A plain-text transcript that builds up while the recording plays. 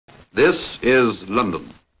This is London.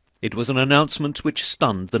 It was an announcement which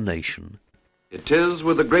stunned the nation. It is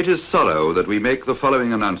with the greatest sorrow that we make the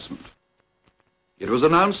following announcement. It was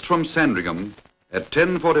announced from Sandringham at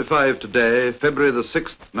 10:45 today, February the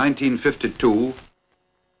 6th, 1952,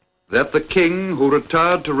 that the King, who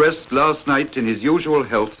retired to rest last night in his usual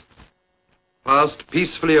health, passed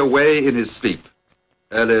peacefully away in his sleep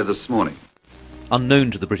earlier this morning.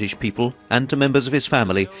 Unknown to the British people and to members of his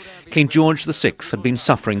family, King George VI had been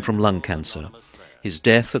suffering from lung cancer. His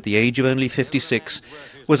death at the age of only 56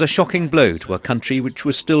 was a shocking blow to a country which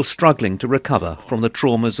was still struggling to recover from the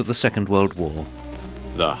traumas of the Second World War.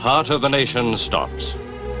 The heart of the nation stops.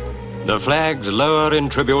 The flags lower in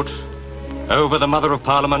tribute. Over the Mother of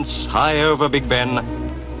Parliaments, high over Big Ben,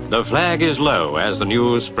 the flag is low as the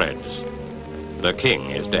news spreads. The King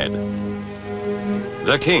is dead.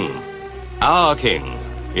 The King, our King,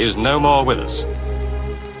 is no more with us.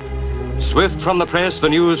 Swift from the press, the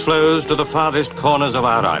news flows to the farthest corners of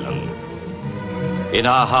our island. In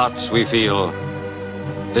our hearts we feel,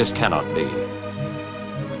 this cannot be.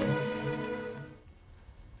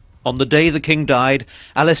 On the day the King died,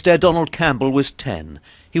 Alastair Donald Campbell was 10.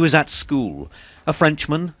 He was at school. A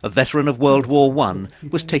Frenchman, a veteran of World War I,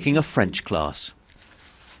 was taking a French class.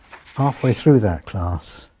 Halfway through that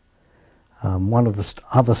class, one of the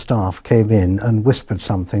other staff came in and whispered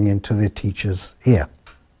something into the teacher's ear.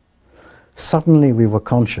 Suddenly we were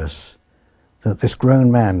conscious that this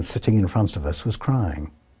grown man sitting in front of us was crying,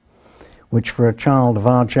 which for a child of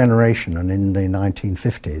our generation and in the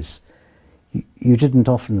 1950s, you didn't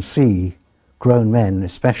often see grown men,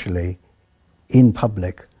 especially in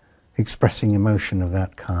public, expressing emotion of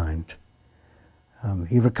that kind.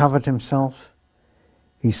 He recovered himself.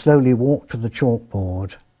 He slowly walked to the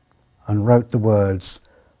chalkboard and wrote the words,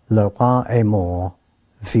 "Le roi est mort,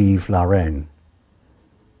 vive la reine."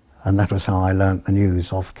 And that was how I learnt the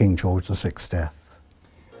news of King George VI's death.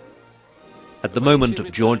 At the moment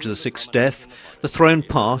of George VI's death, the throne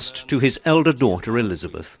passed to his elder daughter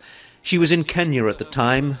Elizabeth. She was in Kenya at the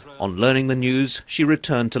time. On learning the news, she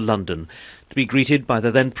returned to London to be greeted by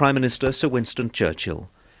the then Prime Minister Sir Winston Churchill.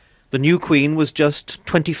 The new Queen was just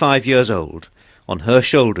 25 years old. On her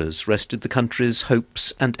shoulders rested the country's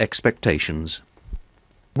hopes and expectations.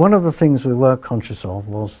 One of the things we were conscious of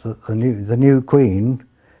was that the new Queen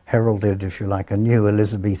heralded, if you like, a new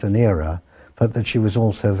Elizabethan era, but that she was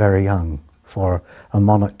also very young for a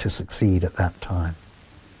monarch to succeed at that time.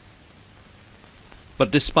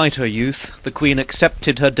 But despite her youth, the Queen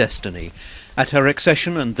accepted her destiny. At her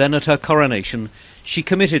accession and then at her coronation, she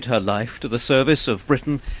committed her life to the service of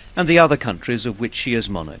Britain and the other countries of which she is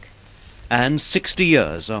monarch. And 60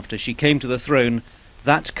 years after she came to the throne,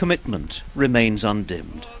 that commitment remains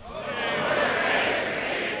undimmed.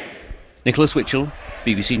 Nicholas Witchell,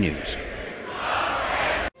 BBC News.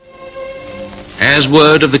 As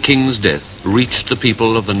word of the King's death reached the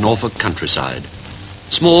people of the Norfolk countryside,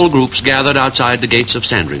 small groups gathered outside the gates of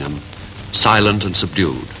Sandringham, silent and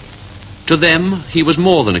subdued. To them, he was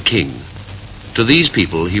more than a king. To these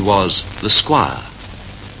people, he was the squire.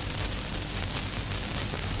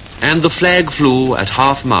 And the flag flew at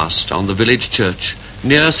half-mast on the village church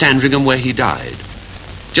near Sandringham where he died,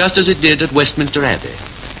 just as it did at Westminster Abbey,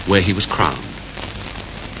 where he was crowned.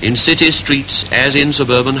 In city streets, as in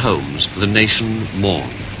suburban homes, the nation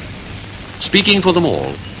mourned. Speaking for them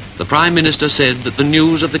all, the Prime Minister said that the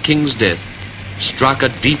news of the King's death struck a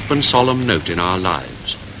deep and solemn note in our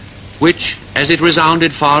lives, which, as it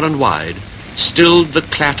resounded far and wide, stilled the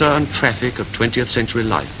clatter and traffic of 20th century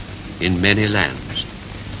life in many lands,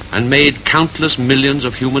 and made countless millions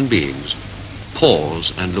of human beings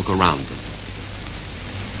pause and look around them.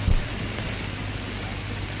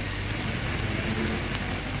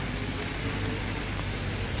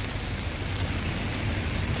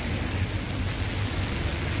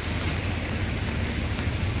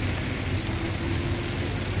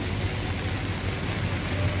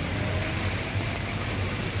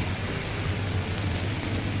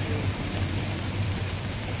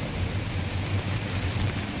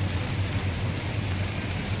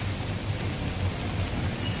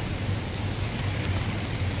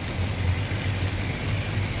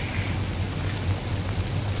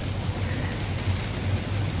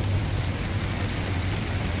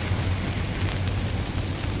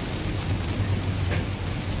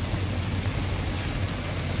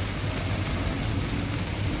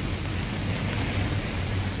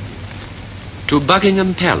 To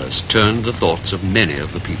Buckingham Palace turned the thoughts of many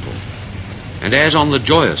of the people, and as on the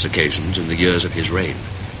joyous occasions in the years of his reign,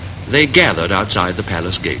 they gathered outside the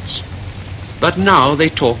palace gates. But now they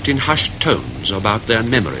talked in hushed tones about their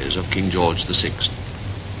memories of King George VI.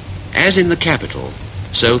 As in the capital,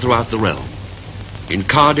 so throughout the realm. In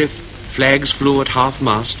Cardiff, flags flew at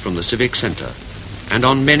half-mast from the civic centre and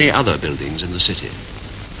on many other buildings in the city.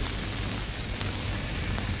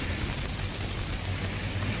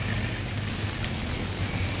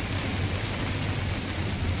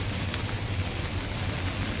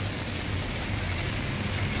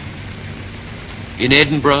 In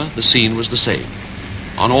Edinburgh, the scene was the same.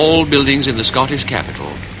 On all buildings in the Scottish capital,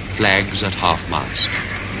 flags at half-mast.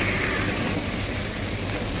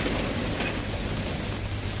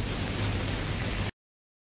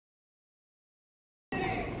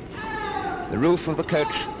 The roof of the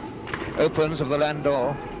coach opens of the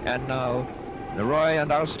landau, and now the Roy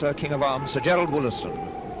and Ulster King of Arms, Sir Gerald Wollaston,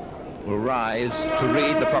 will rise to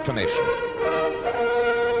read the proclamation.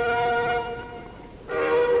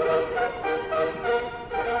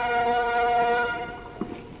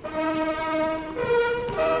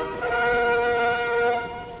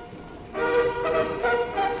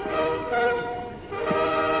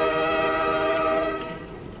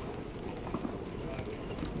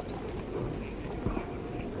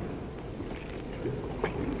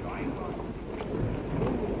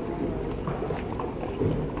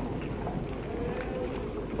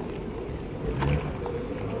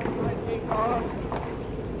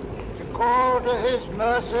 To his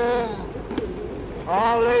mercy,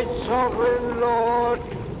 our late sovereign Lord,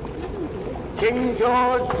 King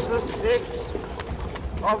George VI,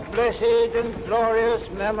 of blessed and glorious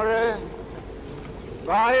memory,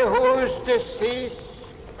 by whose decease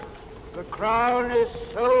the crown is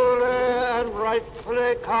solely and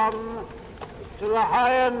rightfully come to the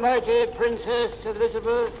high and mighty Princess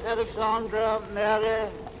Elizabeth Alexandra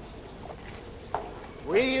Mary.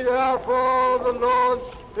 We therefore, the Lord's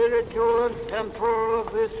spiritual and temporal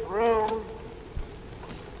of this realm,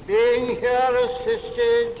 being here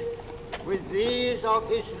assisted with these of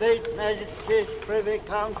his late Majesty's Privy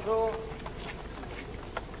Council,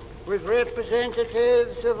 with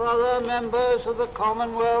representatives of other members of the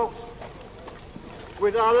Commonwealth,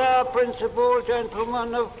 with other principal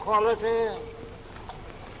gentlemen of quality,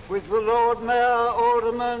 with the Lord Mayor,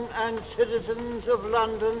 Aldermen and citizens of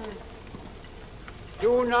London,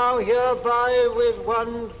 do now hereby with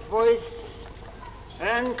one voice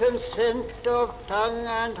and consent of tongue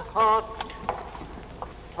and heart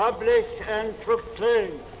publish and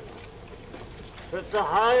proclaim that the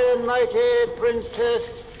high and mighty Princess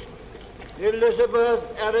Elizabeth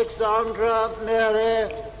Alexandra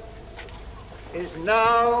Mary is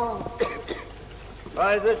now,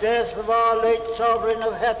 by the death of our late sovereign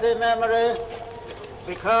of happy memory,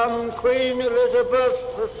 become Queen Elizabeth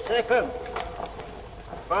II,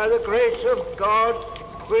 by the grace of God,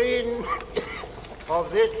 Queen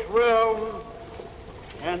of this realm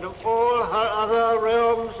and of all her other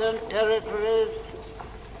realms and territories,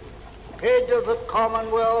 head of the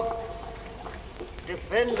Commonwealth,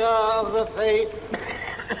 defender of the faith,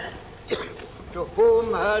 to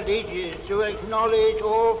whom her lieges do acknowledge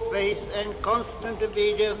all faith and constant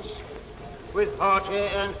obedience with hearty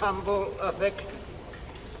and humble affection,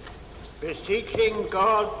 beseeching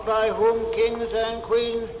God, by whom kings and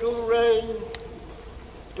queens do reign,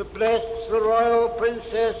 to bless the royal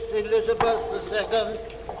Princess Elizabeth II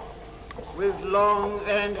with long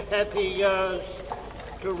and happy years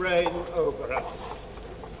to reign over us.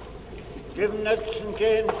 Given at St.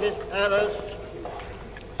 James's Palace,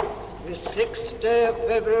 the 6th day of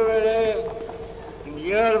February, in the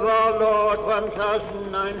year of our Lord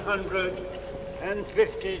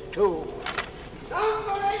 1952.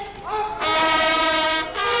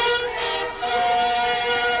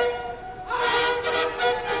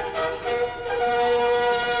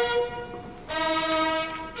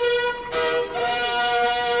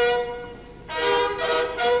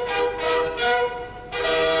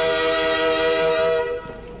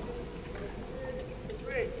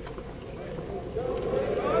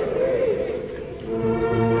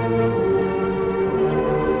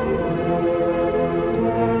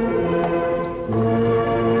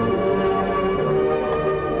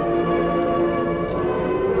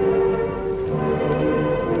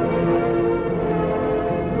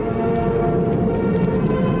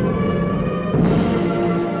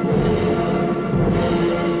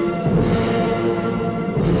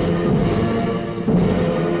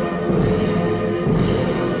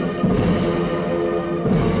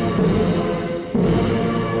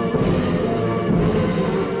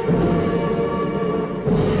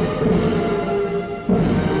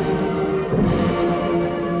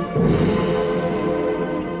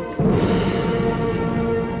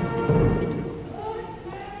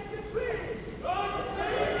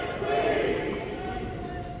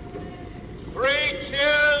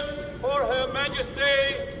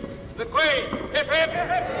 the Queen. Hip, hip,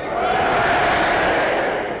 hip.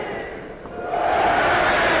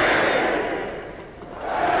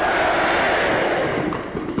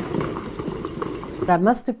 I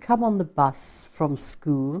must have come on the bus from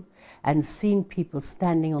school and seen people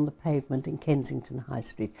standing on the pavement in Kensington High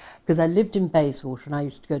Street, because I lived in Bayswater and I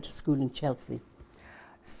used to go to school in Chelsea.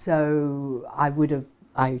 So I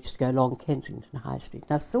used to go along Kensington High Street,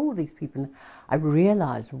 and I saw all these people and I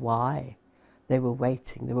realised why they were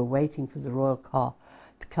waiting. They were waiting for the royal car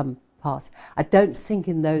to come past. I don't think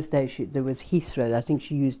in those days there was Heathrow. I think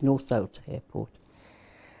she used Northolt Airport.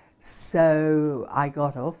 So I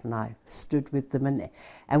got off and I stood with them,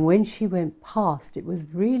 and when she went past, it was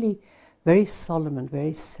really very solemn and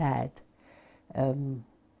very sad.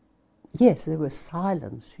 Yes, there was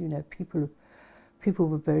silence, you know, people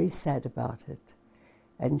were very sad about it.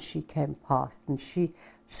 And she came past and she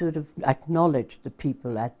sort of acknowledged the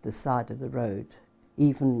people at the side of the road,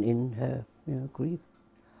 even in her, you know, grief.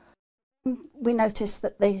 We noticed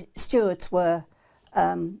that the stewards were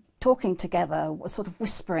talking together, sort of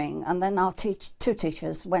whispering, and then our two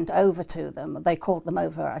teachers went over to them. They called them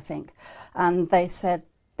over, I think, and they said,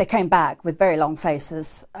 they came back with very long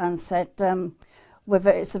faces and said,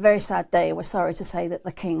 it's a very sad day, we're sorry to say that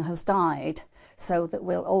the King has died, so that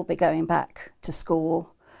we'll all be going back to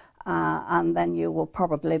school, and then you will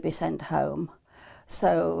probably be sent home.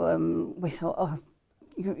 So we thought, oh,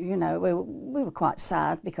 you know, we were quite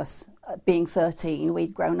sad, because being 13,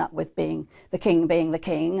 we'd grown up with the King being the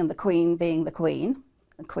King and the Queen being the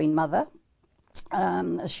Queen Mother,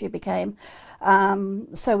 as she became.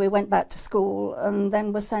 So we went back to school and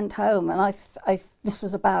then were sent home. And this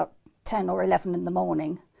was about 10 or 11 in the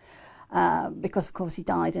morning, because of course he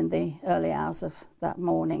died in the early hours of that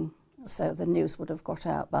morning. So the news would have got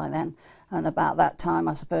out by then. And about that time,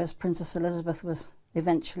 I suppose, Princess Elizabeth was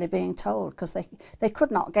eventually being told, because they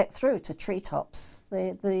could not get through to Treetops.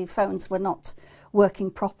 The phones were not working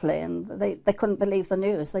properly, and they couldn't believe the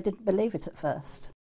news. They didn't believe it at first.